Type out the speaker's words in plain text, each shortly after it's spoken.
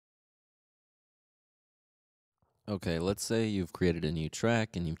Okay, let's say you've created a new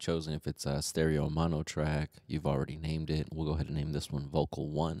track and you've chosen if it's a stereo mono track. You've already named it. We'll go ahead and name this one Vocal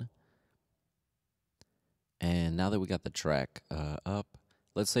 1. And now that we got the track up,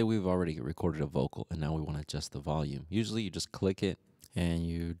 let's say we've already recorded a vocal and now we want to adjust the volume. Usually you just click it and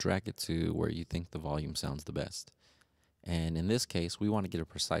you drag it to where you think the volume sounds the best. And in this case, we want to get a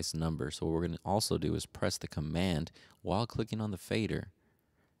precise number. So what we're going to also do is press the command while clicking on the fader.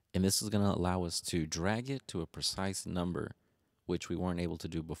 And this is going to allow us to drag it to a precise number, which we weren't able to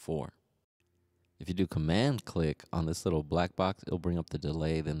do before. If you do command click on this little black box, it'll bring up the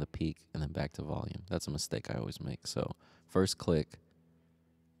delay, then the peak, and then back to volume. That's a mistake I always make. So first click,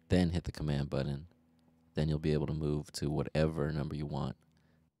 then hit the command button. Then you'll be able to move to whatever number you want.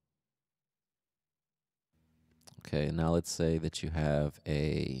 Okay, now let's say that you have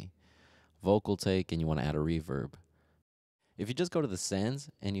a vocal take and you want to add a reverb. If you just go to the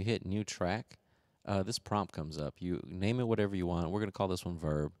sends and you hit new track, this prompt comes up. You name it whatever you want. We're going to call this one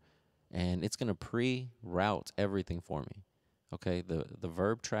verb. And it's going to pre-route everything for me. Okay, the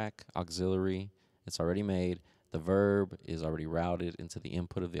verb track auxiliary, it's already made. The verb is already routed into the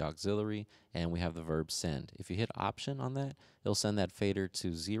input of the auxiliary, and we have the verb send. If you hit option on that, it'll send that fader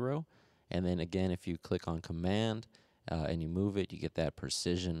to 0. And then again, if you click on command and you move it, you get that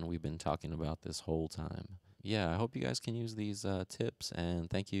precision we've been talking about this whole time. Yeah, I hope you guys can use these tips, and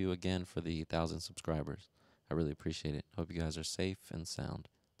thank you again for the 1,000 subscribers. I really appreciate it. Hope you guys are safe and sound.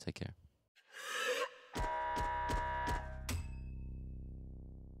 Take care.